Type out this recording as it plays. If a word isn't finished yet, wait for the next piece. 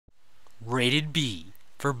Rated B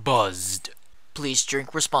for buzzed. Please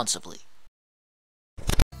drink responsibly.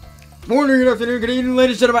 Morning, good afternoon, good evening,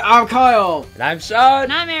 ladies and gentlemen. I'm Kyle. And I'm Sean.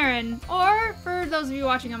 And I'm Aaron. Or, for those of you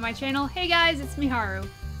watching on my channel, hey guys, it's Miharu.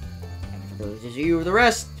 And for those of you or the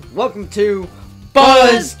rest, welcome to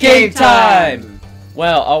Buzz Game Time!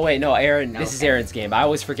 Well, oh wait, no, Aaron, this is Okay. Aaron's game. I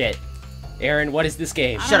always forget. Aaron, what is this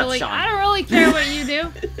game? I Shut don't up, Sean. I don't really care what you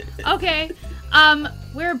do. Okay,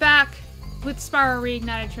 we're back with Spyro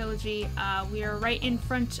Reignited Trilogy. We are right in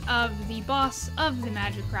front of the boss of the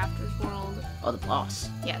Magic Crafters world. Oh, the boss.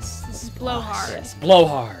 Yes, this is Blowhard. Yes,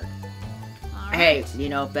 Blowhard. Alright. Hey, you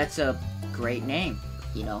know, that's a great name.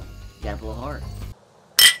 You know, you gotta blow hard.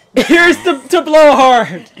 Here's to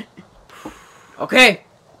Blowhard! Okay.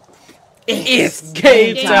 It's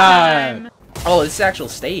game Game time! time. Oh, this is actual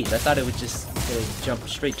stage. I thought it would just jump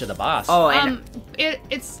straight to the boss. Oh, and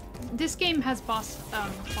This game has boss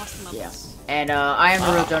levels. yeah. And I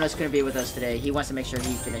am Real Donut's gonna be with us today. He wants to make sure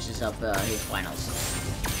he finishes up his finals.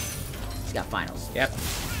 He's got finals. Yep.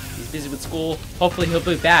 He's busy with school. Hopefully he'll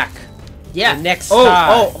be back. Yeah. The next oh,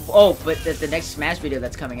 time. But the next Smash video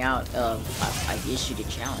that's coming out, I issued a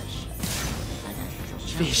challenge.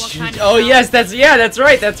 What kind of Oh challenge? yes,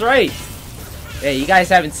 that's right. Hey, you guys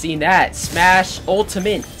haven't seen that. Smash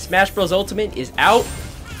Bros. Ultimate is out.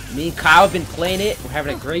 Me and Kyle have been playing it. We're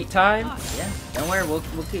having a great time. Yeah. Don't worry, we'll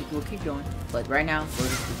keep going. But right now, we're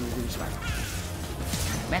doing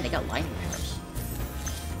Spyro. Man, they got lightning powers.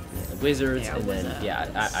 Yeah, the wizards, Yeah, and then wizards.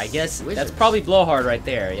 I guess that's Wizards. probably Blowhard right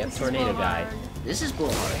there. Yeah, This is tornado guy. Blowhard. This is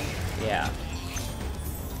Blowhard. Yeah.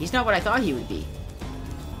 He's not what I thought he would be.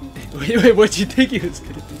 Wait, what'd you think he was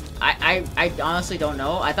gonna be? I honestly don't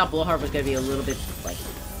know. I thought Blowhard was gonna be a little bit like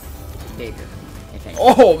bigger. If anything.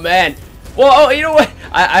 Oh man. Well, you know what?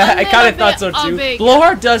 I kind of thought so too. big.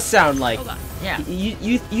 Blowhard does sound like Hold on. Yeah.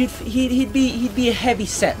 he'd be a heavy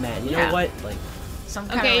set man. You know Yeah. what? Like. Some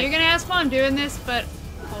kind Okay, of you're gonna ask why I'm doing this, but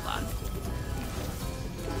hold on.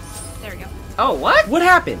 There we go. Oh, what? What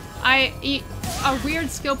happened? A weird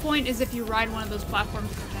skill point is if you ride one of those platforms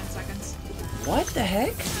for 10 seconds. What the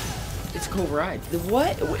heck? It's a cool ride.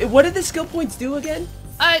 What? What did the skill points do again?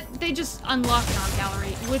 They just unlock an art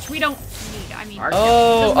gallery, which we don't need. I mean, Art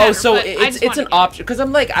Oh, doesn't matter, so but I it's just an wanted to- option. Because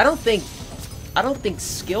I'm like, I don't think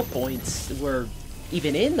skill points were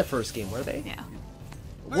even in the first game, were they? Yeah.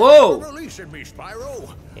 Whoa! Releasing me,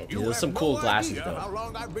 Spyro. Yeah, dude, You those have some cool no glasses, idea though. How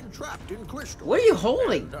long I've been trapped in crystal. What are you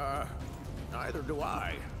holding? And, neither do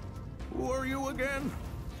I. Who are you again?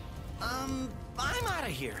 I'm out of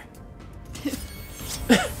here.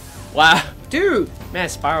 Wow, Dude! man,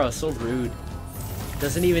 Spyro is so rude.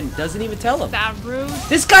 Doesn't even tell him. That rude.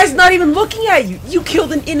 This guy's not even looking at you. You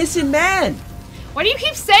killed an innocent man. Why do you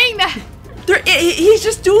keep saying that? He's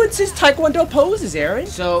just doing his taekwondo poses, Aaron.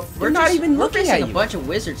 So we're not just, even we're looking facing at a you. bunch of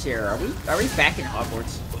wizards here. Are we back in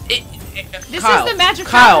Hogwarts? This Kyle, is the Magic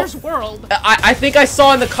Kyle. Crafters world. I think I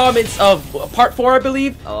saw in the comments of part 4, I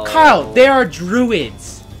believe. Oh. Kyle, they are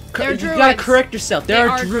druids. They're You gotta druids. correct yourself. They They're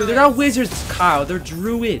are druids. They're druids. not wizards, Kyle. They're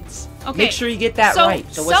druids. Okay, Make sure you get that so- right.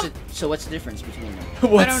 So Some- what's the difference between them? I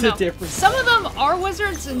What's don't the know. difference? Some of them are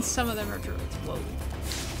wizards and some of them are druids. Whoa.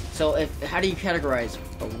 So how do you categorize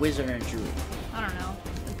a wizard and a druid? I don't know.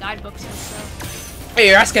 The guidebook says so. Hey,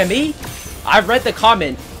 you're asking me? I've read the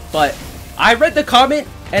comment,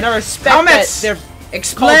 and I respect Comments! that they're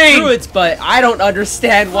Explain! called druids, but I don't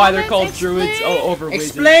understand why they're called Comments, druids explain! over wizards.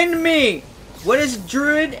 Explain to me! What is a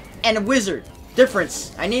druid and a wizard?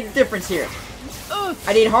 Difference. I need a difference here. Ugh.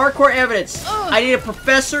 I need hardcore evidence. Ugh. I need a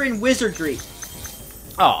professor in wizardry.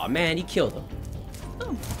 Oh man, you killed him.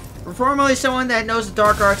 Formerly someone that knows the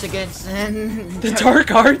dark arts against... The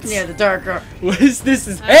dark arts? Yeah, the dark arts. What is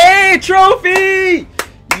this? Hey, trophy!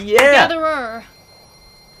 Yeah! Gatherer.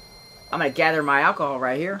 I'm gonna gather my alcohol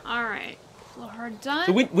right here. Alright. Blowhard done.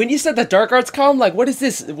 So when you said the dark arts column, like what is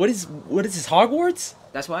this? What is this Hogwarts?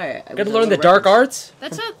 That's why I Gotta learn the dark arts?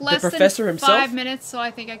 That took the less professor than himself? 5 minutes, so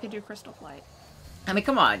I think I could do Crystal Flight. I mean,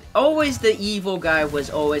 come on. Always the evil guy was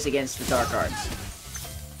always against the dark arts.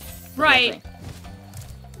 Right.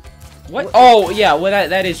 What? Oh yeah, well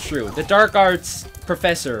that is true. The dark arts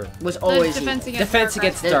professor, Was The always defense evil. against defense dark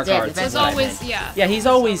against arts dark Yeah, arts. defense was is what I always, meant. yeah. Yeah, he's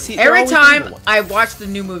always. they're Every always time evil. I watched the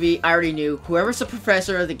new movie, I already knew whoever's the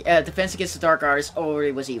professor of the defense against the dark arts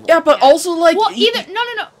already was evil. Yeah, but Yeah. also like. Well, you- either no.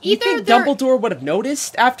 You Either think they're Dumbledore would have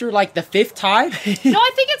noticed after like the 5th time? no.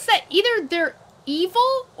 I think it's that either they're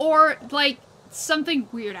evil or like something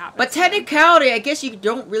weird happens. But to them. technicality, I guess you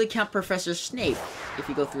don't really count Professor Snape if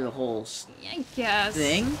you go through the whole I guess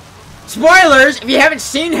thing. Spoilers! If you haven't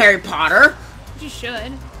seen Harry Potter. you should.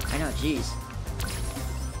 I know, jeez.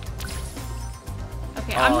 Okay,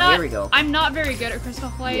 Okay, Oh, I'm not. here we go. I'm not very good at Crystal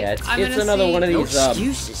Flight. Yeah, I'm it's gonna another see, one of No these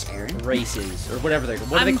excuses, Aaron. races or whatever they're.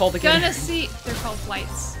 What are they called again? I'm gonna see. They're called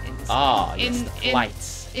flights. In this Ah, game. yes, the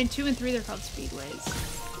flights. In 2 and 3, they're called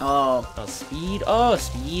speedways. Oh, Oh, speed. Oh,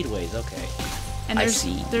 speedways. Okay. And I there's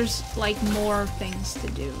see. there's like more things to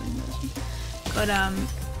do in those. But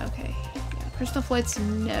okay. Yeah, Crystal Flight's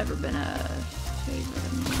never been a favorite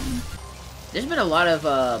of mine. there's been a lot of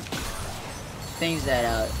things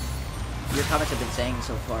that your comments have been saying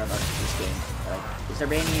so far about this game. Like, is there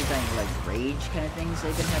been anything like rage kind of things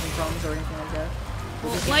they've been having problems or anything like that?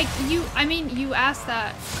 Well, like you ask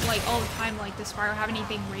that like all the time. Like, does Spyro have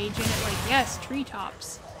anything rage in it? Like, yes,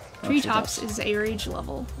 treetops. Treetops is a rage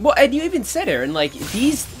level. Well, and you even said, Aaron, like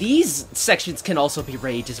these sections can also be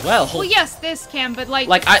rage as well. Well, yes, this can, but like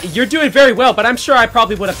You're doing very well, but I'm sure I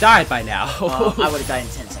probably would have died by now. I would have died in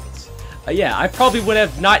 10 seconds. Yeah, I probably would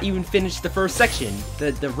have not even finished the first section,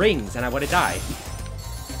 the rings, and I would have died.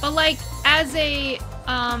 But like as a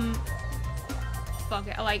fuck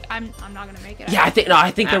it, like I'm not gonna make it. Yeah, I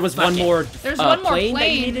think there was fuck one it. more. There's one more plane that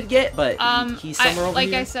you plane. needed to get, but he's somewhere over like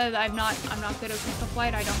here. I said, I'm not good at Crystal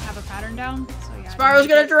Flight. I don't have a pattern down, so yeah. Spyro's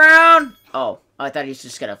gonna drown! Oh, I thought he's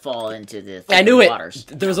just gonna fall into the I knew it. waters.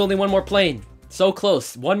 There was only one more plane. So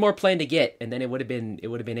close. One more plane to get, and then it would have been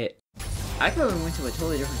it. I thought we went to a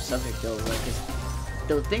totally different subject though, like 'cause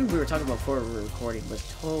the thing we were talking about before we were recording was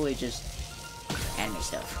totally just anime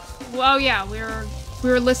stuff. Well, yeah, we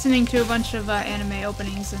were listening to a bunch of anime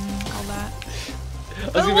openings and all that.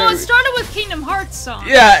 Well, it started with Kingdom Hearts songs.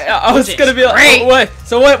 Yeah, I was Which gonna is be like, great. oh, what?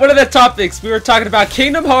 So what are the topics? We were talking about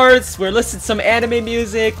Kingdom Hearts. We're listening to some anime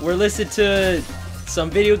music. We're listening to some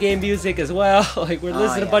video game music as well. Like we're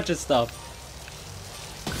listening to a bunch of stuff.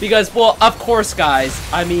 Because, well, of course, guys.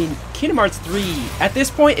 I mean, Kingdom Hearts 3 at this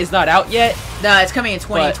point is not out yet. No, it's coming in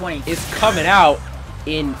but 2020. it's coming out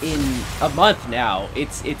in a month now.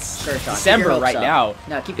 It's Sure, Sean, keep your December hopes right up. now.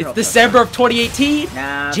 No, keep your It's hopes up, December of 2018.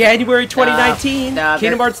 Nah, January 2019.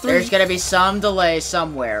 Kingdom Hearts 3. There's gonna be some delay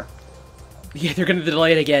somewhere, Yeah, they're gonna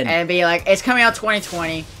delay it again. and be like, it's coming out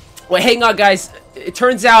 2020. Wait, hang on, guys. It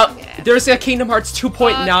turns out there's a Kingdom Hearts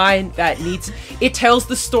 2.9 that needs. It tells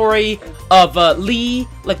the story of Lee.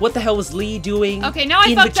 Like, what the hell was Lee doing? Okay, now I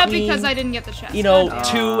in fucked up between, because I didn't get the chest. You know, God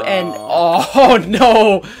damn. 2 and oh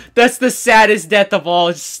no, that's the saddest death of all.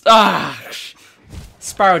 It's,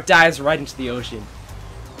 Spyro dives right into the ocean.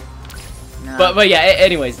 No. But yeah.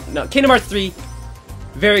 Anyways, no. Kingdom Hearts 3.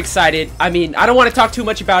 Very excited. I mean, I don't want to talk too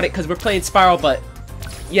much about it because we're playing Spyro, but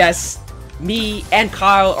yes. Me and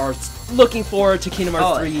Kyle are looking forward to Kingdom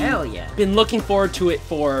Hearts 3. Hell yeah. Been looking forward to it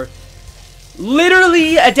for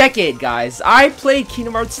literally a decade, guys. I played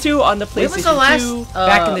Kingdom Hearts 2 on the When was the PlayStation last 2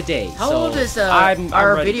 back in the day. How so old is I'm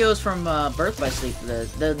our ready. videos from Birth by Sleep,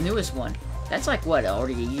 the newest one? That's like what,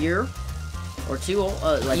 already a year or two?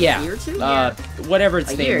 Like Yeah. a year or two? Whatever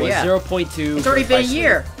its A name year, was, yeah. 0.2. It's already Birth by been a Sleep.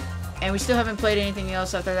 year, and we still haven't played anything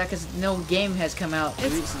else after that because no game has come out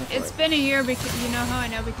recently. for It's it. been a year because you know how I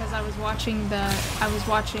know because I was watching the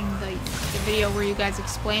video where you guys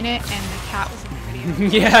explain it and the cat was in the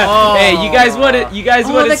video. Yeah. Oh. Hey, you guys want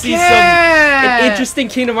to the see cat! an interesting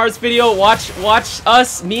Kingdom Hearts video? Watch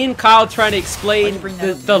us, me and Kyle trying to explain Why'd you bring that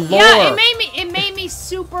up? the lore. Yeah, it made me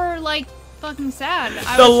super like fucking sad.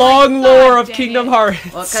 I The was long like, lore "God of dang Kingdom it." Hearts.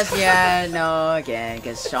 Well,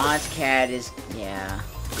 because Sean's cat is, we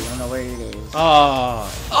don't know where it is. Oh,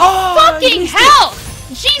 Fucking hell!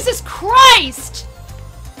 Jesus Christ!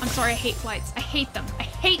 I'm sorry, I hate flights. I hate them. I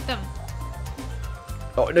hate them.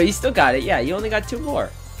 Oh, no, you still got it. Yeah, you only got 2 more.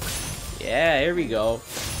 Yeah, here we go.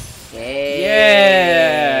 Yay.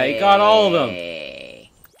 Yeah, you got all of them.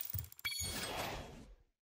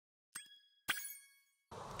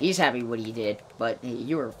 He's happy what he did, but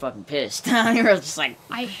you were fucking pissed. You were just like,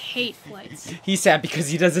 I hate flights. He's sad because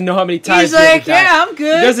he doesn't know how many times he's he had like, to die. yeah, I'm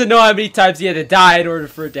good. He doesn't know how many times he had to die in order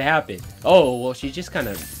for it to happen. Oh, well, she just kind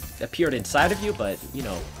of appeared inside of you, but, you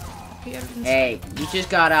know. Hey, you just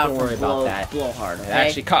got out Don't from worry about that. blowhard, okay? It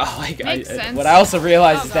actually caught, like, Makes sense. what I also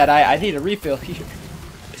realized Oh, is that God. I need a refill here.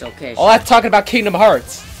 It's okay. All that talking about Kingdom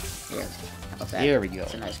Hearts. Here, how about that? Here we go.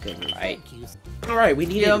 It's a nice good read. Right. Alright, we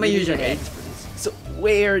need Yeah, let me we use need your an head.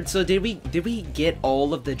 egg. So did we get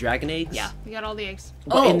all of the dragon eggs? Yeah, we got all the eggs.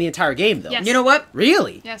 But Oh. in the entire game though. Yes. You know what?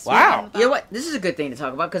 Really? Yes, we got Wow. them. You know what? This is a good thing to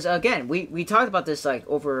talk about because again, we talked about this like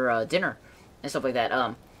over dinner and stuff like that.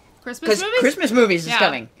 Christmas Because movies? Christmas movies is Yeah.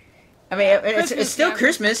 coming. I mean, it's still yeah,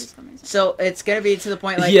 Christmas, is coming. so it's gonna be to the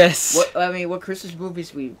point like Yes. what Christmas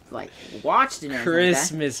movies we like watched and everything like that.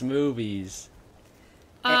 Christmas movies.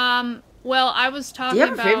 Well, I was talking Do you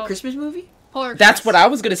have a about... favorite Christmas movie? Polar That's Express. what I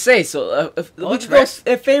was gonna say. So, which Express?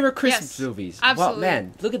 favorite Christmas Yes, movies? absolutely. Wow,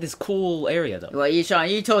 man, look at this cool area though. Well, Sean,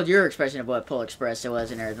 you told your expression of what Polar Express it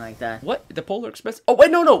was and everything like that. What? The Polar Express? Oh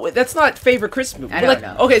wait, no, that's not favorite Christmas movie. I don't Like,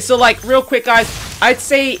 know. okay, so like real quick, guys, I'd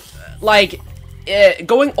say like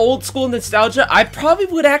going old school nostalgia. I probably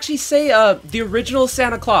would actually say the original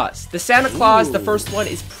Santa Claus. The Santa Claus, the first one,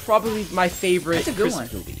 is probably my favorite That's a good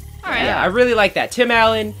Christmas one. movie. All right. Yeah, I really like that. Tim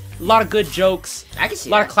Allen, a lot of good jokes. I can see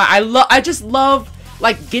a lot that. of I just love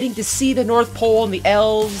like getting to see the North Pole and the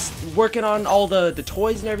elves working on all the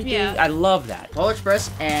toys and everything. Yeah. I love that. Polar Express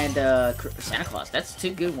and Santa Claus. That's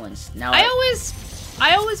two good ones. Now I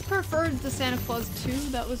always preferred the Santa Claus 2.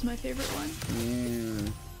 That was my favorite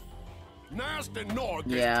one. Nasty North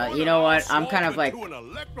is Yeah, turning you know what? our I'm kind of swamp like- into an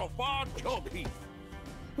electrified jug heap.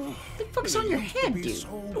 What the fuck's on your head, dude?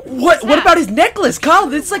 What about his necklace,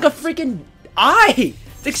 Kyle? It's like a freaking eye.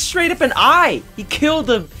 It's like straight up an eye. He killed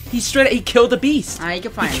the beast. You can find He killed an the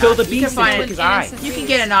eye. You can beast find and it. took his eye. Innocent You can beast.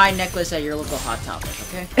 get an eye necklace at your local Hot Topic,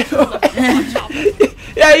 okay?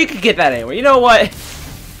 Yeah, you could get that anywhere. You know what?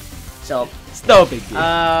 So, It's no big deal.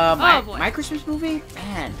 boy. my Christmas movie,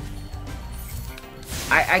 man.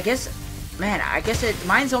 I guess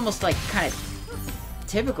mine's almost like kind of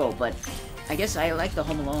typical, but I guess I like the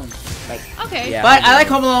Home Alone, like. Okay. Yeah. But I like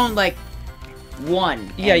Home Alone like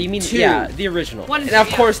 1. Yeah, and you mean 2. the original. One and And of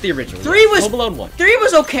two, yeah. course the original. 3 was Home Alone 1. 3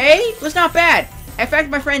 was okay. It was not bad. In fact,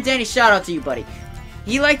 my friend Danny, shout out to you, buddy.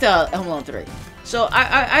 He liked Home Alone 3. So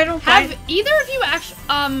I don't Have find. either of you actually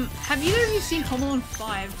have either of you seen Home Alone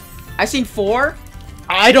 5? I've seen 4.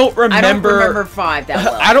 I don't remember. I don't remember 5 that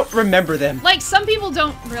well. I don't remember them. Like some people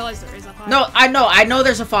don't realize there is a 5. No, I know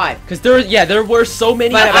there's a 5. Because there were so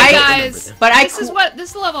many But that I- don't remember guys, them. But this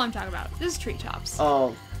is the level I'm talking about. This is treetops.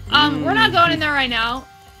 Oh. We're not going in there right now.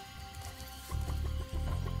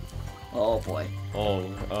 Oh boy. Oh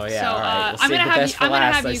yeah. So all right. We'll I'm save gonna the have best you, for I'm gonna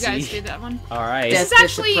last, have I you guys see. do that one. All right. Death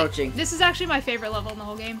This is approaching. is actually my favorite level in the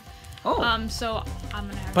whole game. Oh. So I'm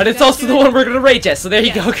gonna have. But you it's guys also do the it. one we're gonna rate at. So there you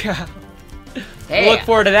Yeah. go. Kyle. Hey, We'll look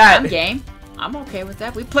forward to that. I'm game. I'm okay with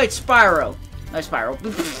that. We played Spyro. No, Spyro.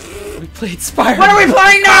 We played Spyro. What are we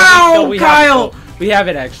playing now, No, we Kyle? haven't. We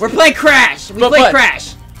haven't actually. We're playing Crash. We But- played but-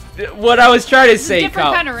 Crash. What I was trying to It's a say, different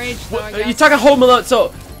Kyle. kind of rage, though. I guess. You're talking Home Alone.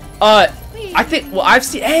 So, I think. Well, I've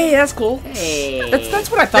seen. Hey, that's cool. Hey.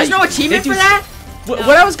 That's what I thought. There's no They achievement do- for that?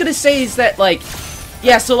 What I was gonna say is that like,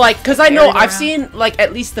 yeah. So like, cause I know Merry-go-round. I've seen like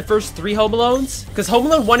at least the first 3 Home Alones. Cause Home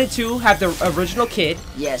Alone 1 and 2 have the original kid.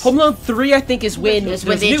 Yes. Home Alone 3 I think is when It's there's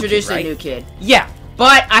when they a new kid, introduced right? a new kid. Yeah.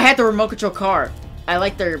 But I had the remote control car. I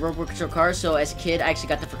liked the remote control car, so as a kid, I actually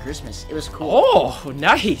got that for Christmas. It was cool. Oh,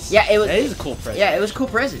 nice. Yeah, it was. That is a cool present. Yeah, it was a cool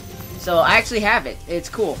present. So I actually have it. It's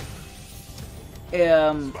cool. It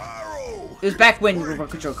was back when remote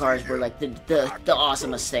control cars were like the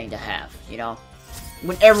awesomest thing to have. You know,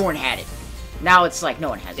 when everyone had it. Now it's like no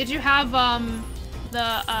one has it. Did you have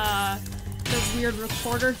the weird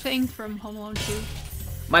recorder thing from Home Alone 2?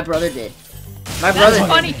 My brother did. My That's brother.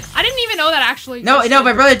 funny. I didn't even know that actually. No, existed.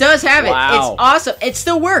 my brother does have it. Wow. It's awesome. It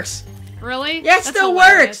still works. Really? Yeah, it That's still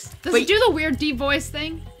hilarious. works. Does But- it do the weird deep voice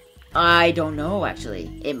thing? I don't know actually.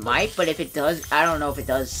 It might, but if it does, I don't know if it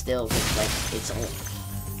does still. 'Cause, like it's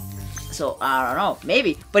old. So I don't know.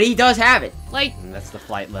 Maybe, but he does have it. Like, And that's the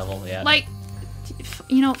flight level. Yeah. like,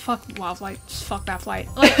 you know, fuck Wild Flight. Just fuck that flight.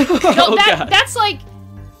 Like, no, Oh, God. that's like,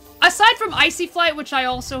 aside from Icy Flight, which I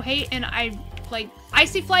also hate, and I like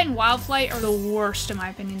Icy Flight and Wild Flight are the worst in my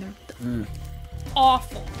opinion. They're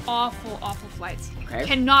awful, awful, awful flights. Okay.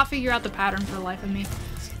 Cannot figure out the pattern for the life of me.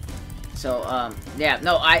 So yeah,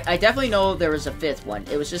 no, I definitely know there was a 5th one.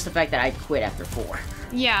 It was just the fact that I quit after 4.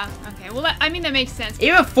 Yeah. Okay. Well, I mean that makes sense.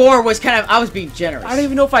 Even 4 was kind of I was being generous. I don't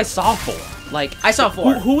even know if I saw 4. Like I saw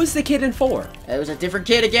 4. who was the kid in 4? It was a different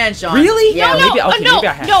kid again, Sean. Really? Yeah. no, maybe- okay, no, maybe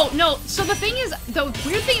I have. no. So the thing is, the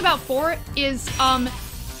weird thing about 4 is,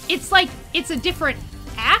 it's like it's a different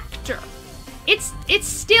actor. It's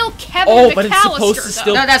still Kevin McAllister. But it's supposed to though.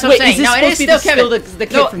 still. No, that's what I'm Wait, saying. is this No, it supposed is to be still Kevin. the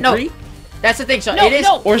kid No, from no. 3? That's the thing, Sean. No, it is.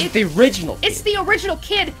 no. Or is it the original kid? It's the original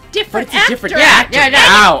kid, But different it's a actor. different Yeah, actor. yeah, yeah.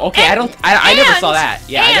 Wow. Okay, I never And- saw that.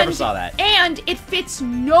 Yeah, I never and- saw that. And it fits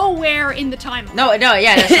nowhere in the timeline. No,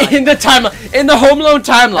 yeah, that's fine. in the timeline, in the Home Alone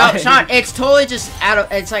timeline. No, Sean, it's totally just out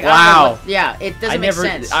of. It's like I Wow. don't know what, yeah, it doesn't make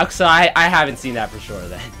sense. So I haven't seen that for sure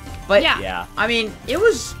then. But Yeah. Yeah. I mean, it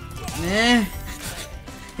was. Eh.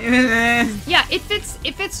 Yeah, it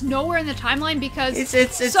fits nowhere in the timeline because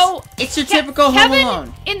It's so it's your typical Home Kevin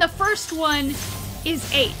Alone. in the first one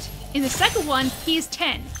is 8. In the second one, he's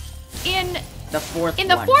 10. In The fourth the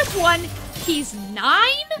one. fourth one, he's 9?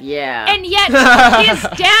 Yeah. And yet his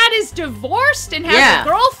dad is divorced and has a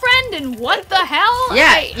girlfriend, and what the hell?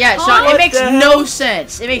 Yeah, huh? Sean, it makes no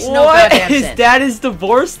sense. It makes no What? goddamn His sense. dad is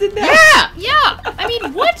divorced in that? Yeah! Yeah, I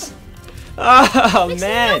mean, what? Oh, Makes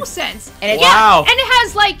man. no sense. And it- Wow. And it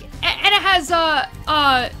has like, and it has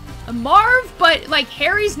Marv, but like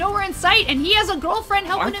Harry's nowhere in sight, and he has a girlfriend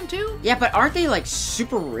helping him too. Yeah, but aren't they like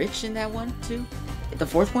super rich in that one too? The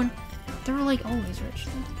fourth one? They were like always rich.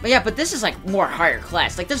 But yeah, but this is like more higher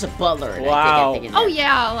class. Like there's a butler. And Wow. I think in there. Oh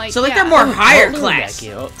yeah, like So like yeah. they're more higher Butler in class. that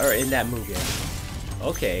game, or in that movie.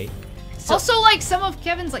 Okay. Also, like some of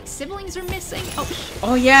Kevin's like siblings are missing. Oh shit.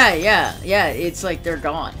 Oh yeah. It's like they're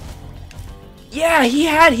gone. Yeah, he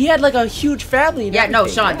had like a huge family. And Yeah, no,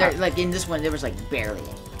 everything, Sean. yeah. They're like in this one, there was like barely.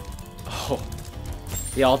 Oh,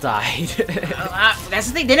 they all died. That's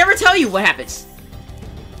the thing. They never tell you what happens.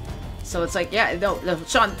 So it's like, yeah, no,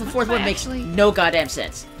 Sean. The fourth one makes no goddamn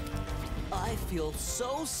sense. I feel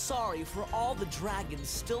so sorry for all the dragons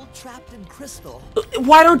still trapped in Crystal.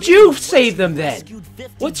 Why don't you save them then?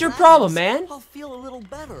 What's your problem, man? I'll feel a little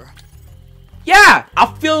better. Yeah,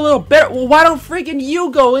 I'll feel a little better. Well, why don't freaking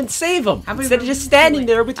you go and save them instead of just standing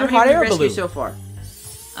there with your hot air balloon? so far?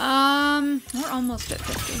 We're almost at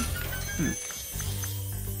 50.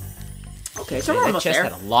 Okay, so Man, we're that almost chest there.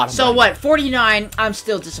 had a lot of So money. what? 49. I'm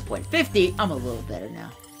still disappointed. 50. I'm a little better now.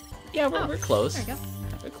 Yeah, we're close. There you go.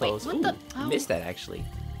 We're close. what Ooh, the- I missed that actually.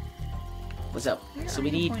 What's up? So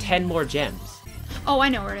we need 10 more gems. Oh, I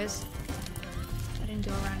know where it is. I didn't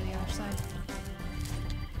go around to the other side.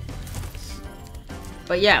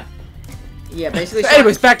 But yeah, basically. So Sean-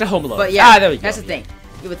 anyways, back to Home Alone. But yeah, there we go. that's the thing.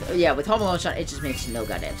 With Home Alone, Sean, it just makes no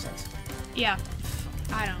goddamn sense. Yeah.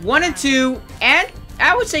 I don't. 1 and 2, and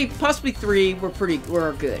I would say possibly 3 were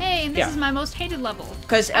good. Hey, and this Yeah. is my most hated level.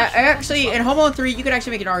 Because actually, in Home Alone 3, you could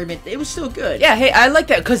actually make an argument that it was still good. Yeah, hey, I like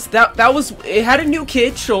that because that was it had a new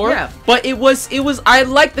kid, sure. Yeah. But it was I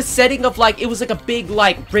like the setting of like it was like a big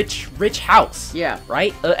like rich house. Yeah.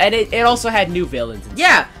 Right. And it also had new villains. And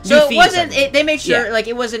Yeah, stuff. so New it thieves, wasn't. I mean. They made sure Yeah. like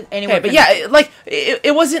it wasn't anywhere. Okay, but yeah,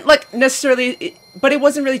 it wasn't like necessarily. But it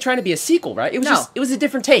wasn't really trying to be a sequel, right? It was No. just it was a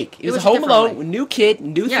different take. It was was a Home different, Alone, like- new kid,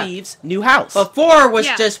 new Yeah. thieves, new house. But 4 was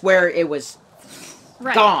Yeah. just where it was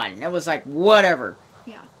Right. gone. It was like whatever.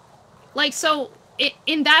 Yeah. Like so,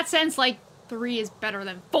 in that sense, like 3 is better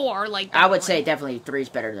than 4. Like I would definitely. say definitely 3 is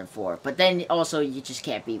better than 4. But then also you just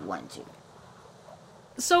can't beat 1 and 2.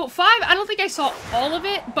 So 5, I don't think I saw all of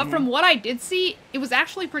it, but from what I did see, it was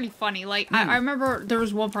actually pretty funny. Like I remember there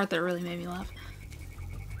was one part that really made me laugh.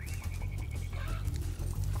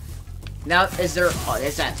 Now, is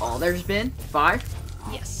that all there's been? 5?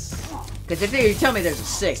 Yes. Because if you tell me there's a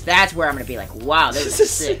 6, that's where I'm gonna be like, wow, there's a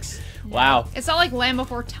 6. Wow. It's not like Land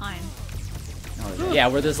Before Time. Oh, Yeah,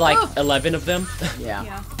 where there's like Oh. 11 of them. yeah.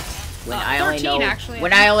 Yeah. When I only 13 know, actually.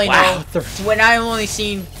 when I only Wow, know, 13. when I only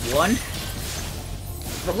seen 1.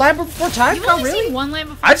 Land Before Time? You've Oh, only really? seen one Land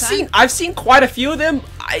Before I've seen quite a few of them.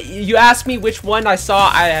 You asked me which one I saw,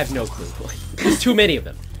 I have no clue. There's too many of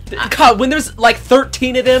them. God, when there's like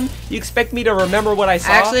 13 of them, you expect me to remember what I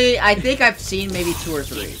saw? Actually, I think I've seen maybe 2 or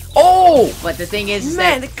 3. Oh! But the thing is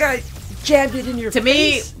Man, that the guy jammed it in your to me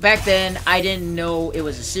face. back then, I didn't know it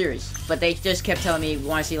was a series. But they just kept telling me,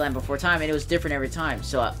 "Want to see Land Before Time," and it was different every time.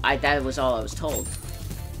 So that was all I was told.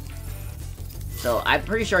 So I'm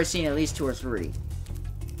pretty sure I've seen at least 2 or 3.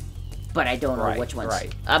 But I don't know Right, which ones.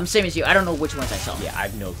 right. Same as you. I don't know which ones I saw. Yeah, I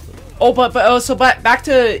have no clue. Oh, but back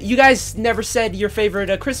to, you guys never said your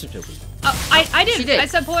favorite Christmas movie. I did. She did. I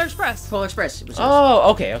said Polar Express. Polar Express. Was yours. Oh,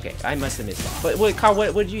 okay. I must have missed that. But wait, Carl,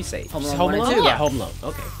 what did you say? Home Just Alone 1 and 2. Yeah, Home Alone.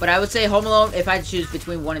 Okay. But I would say Home Alone. If I had to choose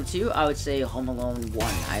between 1 and 2, I would say Home Alone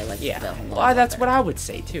 1. I like Yeah. the Home Alone. Well, that's better. what I would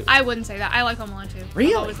say too. I wouldn't say that. I like Home Alone too. I've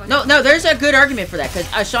Really? always liked No, Home no. There's a good argument for that.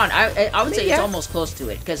 Because Sean, I would say Yeah. it's almost close to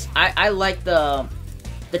it. Because I like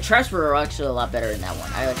the traps were actually a lot better in that one.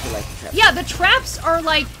 I actually like the traps. Yeah, the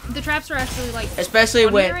traps are actually like Especially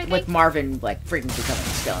funnier, I with think. Marvin like freaking becoming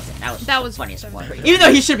a skeleton. That was the funniest that one. was Even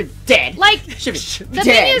though he should have been dead. Like should have been the dead.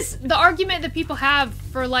 thing is, the argument that people have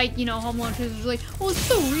for like, you know, Home Alone 2 is like, well, it's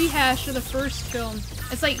the rehash of the first film.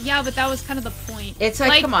 It's like, yeah, but that was kind of the point. It's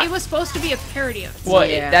like, come on. it was supposed to be a parody of it. Well,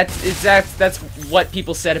 Yeah. that's what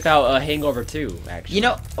people said about Hangover 2, actually. You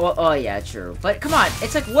know, oh yeah, true. But come on,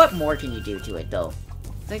 it's like, what more can you do to it though?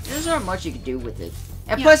 Like, there's not much you can do with it.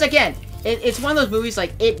 And Yeah. plus, again, it's one of those movies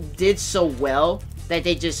like it did so well that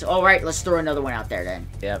they just, all right, let's throw another one out there then.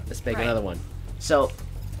 Yeah, let's make Right. another one. So,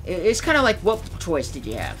 it's kind of like, what choice did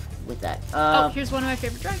you have with that? Oh, here's one of my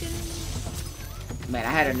favorite dragons. Man,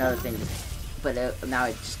 I had another thing, but now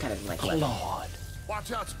it just kind of like. left. Lord.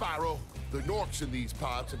 Watch out, Spyro. The Norks in these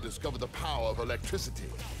parts have discovered the power of electricity,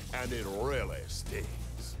 and it really stings.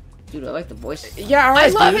 Dude, I like the voice. Yeah, I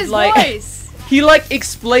alright, love dude. his Like, voice. he like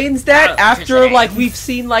explains that after Electricity. like we've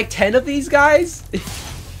seen like 10 of these guys.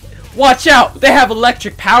 Watch out, they have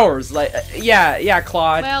electric powers. Like, yeah,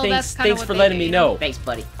 Claude. Well, that's kinda thanks what for they letting do, me you know. Thanks,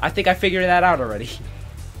 buddy. I think I figured that out already.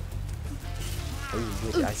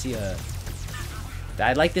 Ooh, I see a.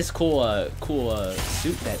 I like this cool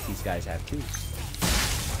suit that these guys have too.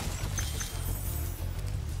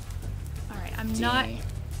 Alright,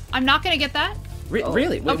 I'm not gonna get that.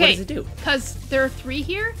 Really? Wait, Okay, what does it do? Because there are 3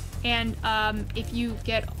 here, and if you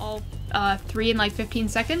get all 3 in like 15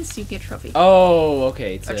 seconds, you get a trophy. Oh,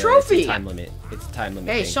 okay. It's A trophy! It's a time limit. It's a time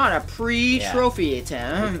limit. Hey, thing. Sean, a pre-trophy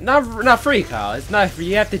attempt. Not free, Kyle. It's not free.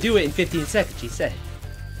 You have to do it in 15 seconds. He said.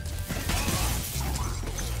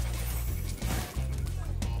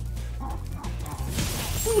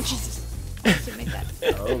 Oh, Jesus. I should make that.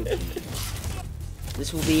 Oh, geez.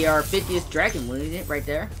 This will be our 50th dragon, wouldn't it? Right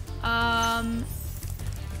there.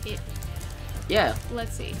 Yeah.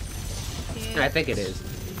 Let's see. I think it is.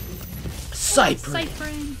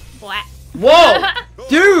 Cyprin. Black. Whoa!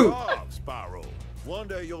 Dude! Spyro. One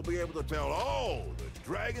day you'll be able to tell all the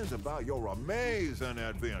dragons about your amazing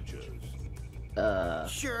adventures.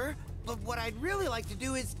 Sure, but what I'd really like to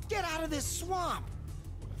do is get out of this swamp.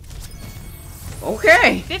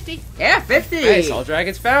 Okay. 50. Yeah, 50. Nice. All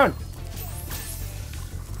dragons found.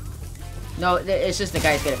 No, it's just the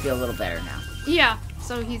guy's gonna feel a little better now. Yeah,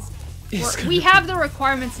 so we have the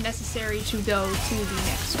requirements necessary to go to the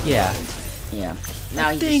next one. Yeah. Yeah. Now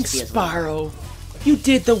he Thanks, just feels Spyro. You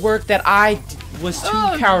did the work that I was too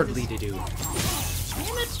Oh, cowardly to do.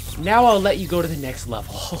 Now I'll let you go to the next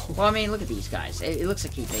level. Well, I mean, look at these guys. It looks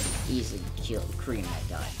like he could easily kill Cream that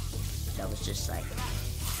guy. That was just like...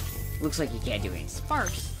 Looks like he can't do anything.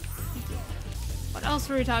 Sparse. What else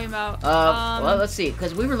were we talking about? Well, let's see.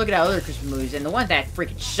 Because we were looking at other Christmas movies, and the one that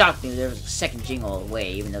freaking shocked me, there was a second Jingle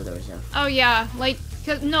Away, even though there was a... Oh, yeah. Like,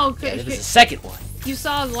 Yeah, there was a second one. you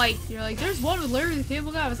saw, like, you're like, there's one with Larry the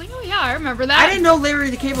Cable Guy. I was like, oh, yeah, I remember that. I didn't know Larry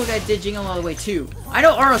the Cable Guy did Jingle All the Way too. I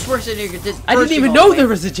know Arnold Schwarzenegger did. I didn't even know there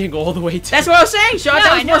was a Jingle All the Way too. That's what I was saying, Sean. Yeah,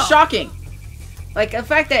 That I was more know. shocking. Like the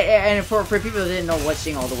fact that, and for people that didn't know what's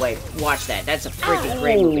Jingle All the Way, watch that. That's a freaking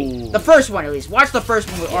great movie. The first one, at least. Watch the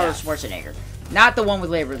first one with Arnold Schwarzenegger, not the one with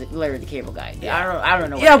Larry the Cable Guy. I don't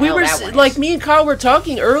know. What Yeah, the we hell were that one like is. me and Kyle were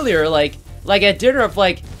talking earlier, like at dinner of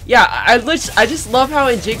like, yeah, I just love how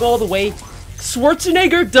in Jingle All the Way,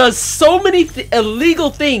 Schwarzenegger does so many illegal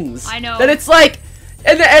things. I know. That it's like,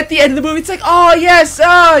 and at the end of the movie, it's like, oh yes,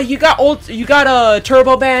 you got a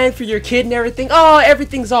Turbo Man for your kid and everything. Oh,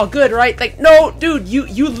 everything's all good, right? Like, no, dude,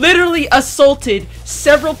 you literally assaulted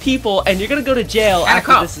several people, and you're gonna go to jail And a after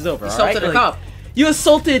cop. this is over. He all right? assaulted a Like, cop. You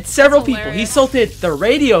assaulted several That's people. He hilarious. assaulted the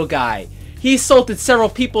radio guy. He assaulted several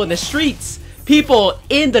people in the streets. People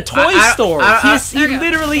in the toy stores. He There you go.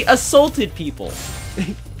 literally assaulted people.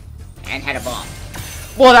 And had a bomb.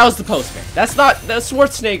 Well, that was the postman. That's not the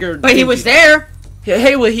Schwarzenegger. But he didn't was do that. there.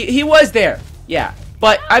 Hey, well, he was there. Yeah,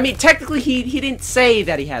 but I mean, technically, he didn't say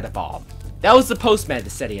that he had a bomb. That was the postman that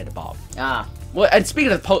said he had a bomb. Ah. Well, and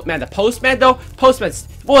speaking of the postman though,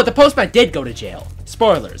 the postman did go to jail.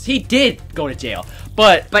 Spoilers. He did go to jail,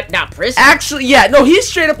 but not prison. actually, yeah, no, he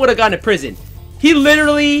straight up would have gone to prison. He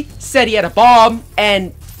literally said he had a bomb,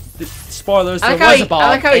 and spoilers, there was a bomb. I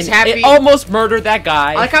like how he's and happy. It almost murdered that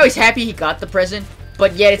guy. I like how he's happy he got the prison,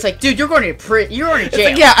 but yet it's like, dude, you're going to You're going to It's jail.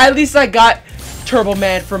 like, yeah, at least I got Turbo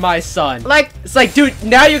Man for my son. Like, it's like, dude,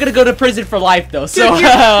 now you're gonna go to prison for life, though. So dude,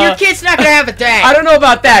 your kid's not gonna have a dad. I don't know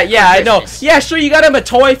about that. Yeah, I know. Christmas. Yeah, sure, you got him a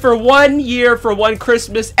toy for 1 year for one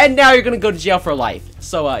Christmas, and now you're gonna go to jail for life.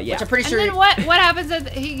 So yeah. Which I'm pretty And sure. then what happens is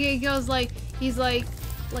he goes like, he's like,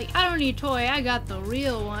 I don't need a toy, I got the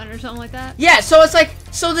real one, or something like that. Yeah, so it's like,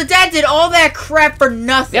 so the dad did all that crap for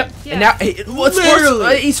nothing. Yep. Yeah. And now,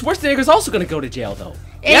 Literally. Schwarzenegger's also gonna go to jail, though.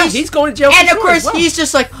 And Yeah, he's going to jail. And for of sure course, as well. he's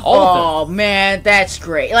just like, All of them. oh man, that's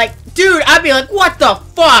great. Like, dude, I'd be like, what the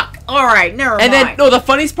fuck? All right, never mind. And then, no, the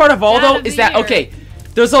funniest part of all, Dad though, of is the that, year. okay,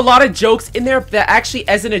 there's a lot of jokes in there that actually,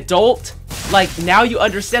 as an adult, like, now you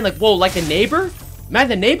understand, like, whoa, like the neighbor? Man,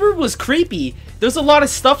 the neighbor was creepy. There's a lot of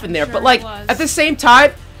stuff in there, Sure but, like, was. at the same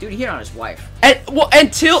time, dude, he hit on his wife. and, well,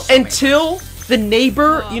 until the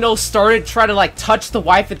neighbor, Oh. you know, started trying to, like, touch the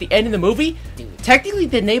wife at the end of the movie, technically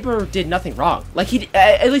the neighbor did nothing wrong. Like,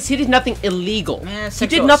 at least he did nothing illegal. Man, He did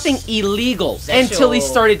sexual- nothing illegal until he sexual-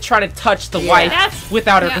 started trying to touch the Yeah. wife That's-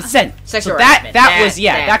 without her yeah. consent. Sexual so that harassment. that was,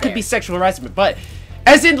 yeah, That that could there. be sexual harassment. But,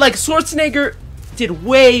 as in, like, Schwarzenegger, did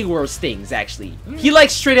way worse things, actually. He, like,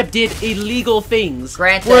 straight up did illegal things.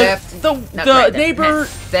 Grand where theft. The neighbor,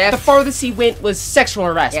 theft. the farthest he went was sexual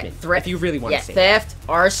harassment, Yeah, if you really want to say theft,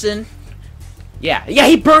 arson. Yeah,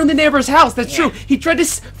 he burned the neighbor's house, that's Yeah. true. He tried to,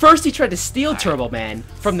 first he tried to steal Turbo Man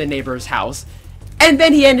from the neighbor's house, and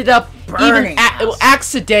then he ended up, Burning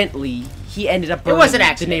accidentally, he ended up burning was an the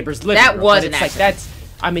accident. neighbor's living That room. was But an it's like, accident. that's,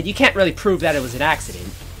 I mean, you can't really prove that it was an accident.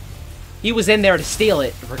 He was in there to steal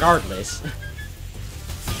it, regardless. Did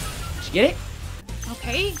you get it?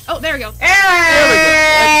 Okay. Oh, there we go.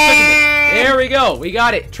 There we go. We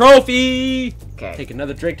got it. Trophy. Okay. Take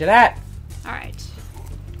another drink to that. All right.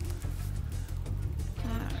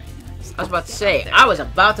 I was about to say, I was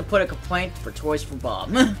about to put a complaint for Toys for Bob.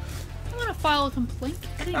 I'm I'm gonna file a complaint.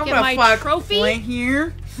 I didn't get gonna my file a trophy. complaint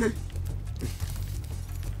here.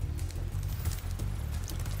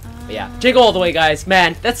 Yeah, Jingle All the Way, guys.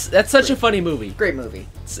 Man, that's such a funny movie. Great movie.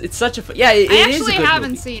 It's such a yeah. It I is a actually good haven't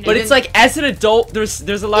movie. seen it. But it's like as an adult, there's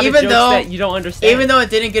a lot of Even jokes though- that you don't understand. Even though it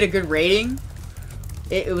didn't get a good rating,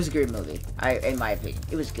 it was a great movie. In my opinion,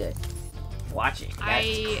 it was good. Watch it.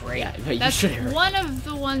 That's great. Yeah, no, you That's should. one of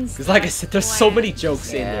the ones. Because like I that said, there's so many bland.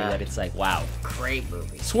 jokes in there Yeah. that it's like, wow. Great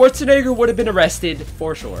movie. Schwarzenegger would have been arrested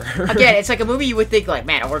for sure. Again, it's like a movie you would think like,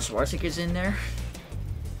 man, Arnold Schwarzenegger's in there.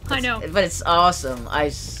 I know. But it's awesome. I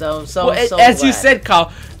so well, as glad. you said,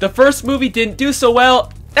 Kyle, the first movie didn't do so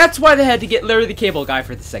well. That's why they had to get Larry the Cable Guy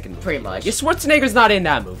for the second movie. Pretty much. Yeah, Schwarzenegger's not in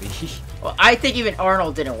that movie. Well, I think even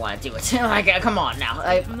Arnold didn't want to do it. Like, come on now.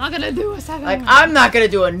 I'm not gonna do a second Like, one. I'm not gonna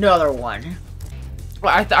do another one.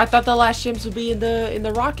 Well, I thought the last James would be in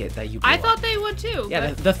the rocket that you. Blew I up. thought they would too. Yeah,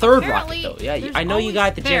 but the third rocket apparently though. Yeah, there's I know you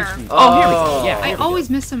got the always James. there. From, oh, here we go. Yeah, I here we always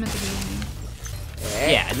go. miss them at the beginning.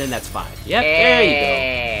 Yeah, and then that's fine. Yep, there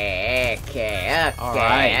you Okay, All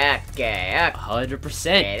right. okay. go. 100%.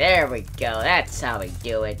 Okay, there we go. That's how we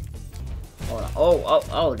do it. Hold on.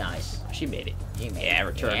 Oh, nice. She made it. You made Yeah, it.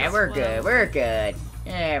 return. Yeah, we're good. We're good.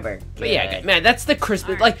 Yeah, we're good. But yeah, man, that's the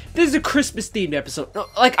Christmas. Alright. Like, this is a Christmas themed episode. No,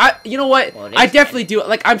 like, you know what? Well, it I is, definitely do it.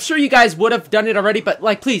 Like, I'm sure you guys would have done it already, but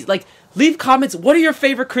like, please, like, leave comments. What are your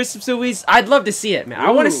favorite Christmas movies? I'd love to see it, man. I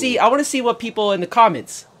want to see what people in the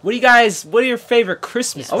comments. What are your favorite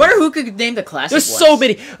Christmas I movies? wonder who could name the classic There's ones. so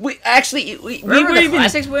many. We Remember were the even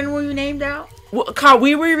classics when we named out? Well, Kyle,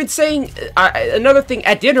 we were even saying another thing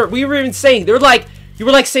at dinner. We were even saying you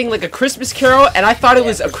were like saying like a Christmas Carol, and I thought it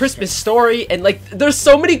was a Christmas Story. And like, there's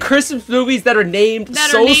so many Christmas movies that are named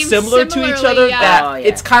similar to each similarly, other yeah. that Oh, yeah.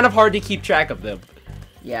 it's kind of hard to keep track of them.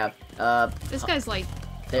 Yeah. This guy's like.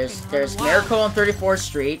 There's fucking running wild. Miracle on 34th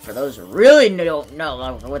Street. For those who really don't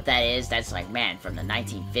know what that is, that's like, man, from the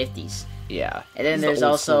 1950s. Yeah. And then These are there's the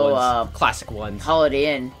old also, school ones, classic ones.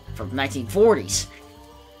 Holiday Inn from 1940s.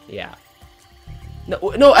 Yeah.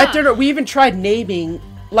 No. At dinner we even tried naming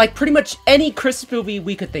like pretty much any Christmas movie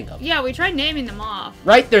we could think of. Yeah, we tried naming them off.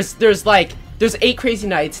 Right? There's 8 Crazy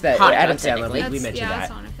Nights that Hanukkah, Adam Sandler, technically. we mentioned That's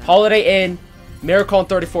that. Hanukkah. Holiday Inn, Miracle on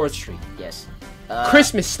 34th Street, Yes.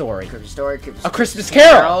 Christmas Story, Christmas Story. A Christmas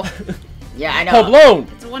Carol, Yeah, I know. Home Alone,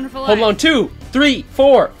 It's a Wonderful Life. Home Alone 2, 3,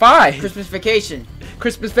 4, 5, Christmas Vacation.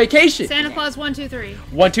 Christmas Vacation, Santa Claus 1, 2, 3.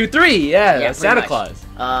 1, 2, 3, yeah, Yeah, Santa pretty Claus.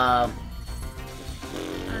 I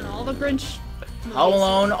don't know, all the Grinch. movies. Home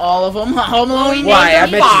Alone, all of them. Home Alone. we Why? I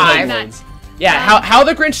named mentioned them Home five. Alones. Yeah, how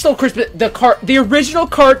the Grinch Stole Christmas, the original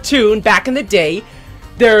cartoon back in the day.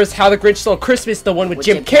 There's How the Grinch Stole Christmas, the one with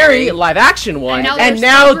Jim Carrey, live action one, And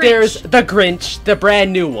now there's there's the Grinch, the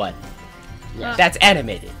brand new one. Yeah. That's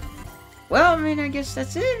animated. Well, I mean, I guess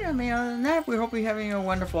that's it. I mean, other than that, we hope you're having a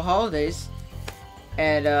wonderful holidays.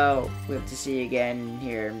 And we hope to see you again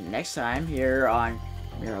here next time here on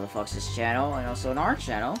Mirror the Fox's channel and also on our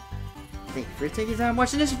channel. Thank you for taking time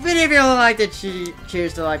watching this video. If you like it,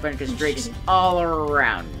 cheers to the like button because Drake's all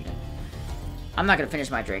around. I'm not gonna finish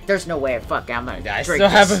my drink. There's no way. Fuck, I'm gonna I drink still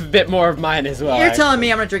have this. a bit more of mine as well. You're telling me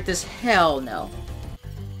I'm gonna drink this? Hell no.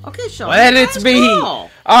 Okay, Sean. Well, then it's let's me. go.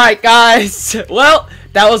 Alright, guys. Well,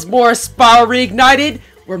 that was more Spyro Reignited.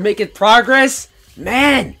 We're making progress.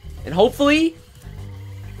 Man. And hopefully,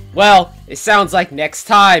 well, it sounds like next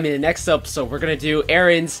time in the next episode, we're going to do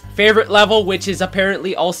Aaron's favorite level, which is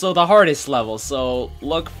apparently also the hardest level. So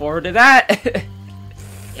look forward to that.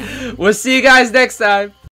 We'll see you guys next time.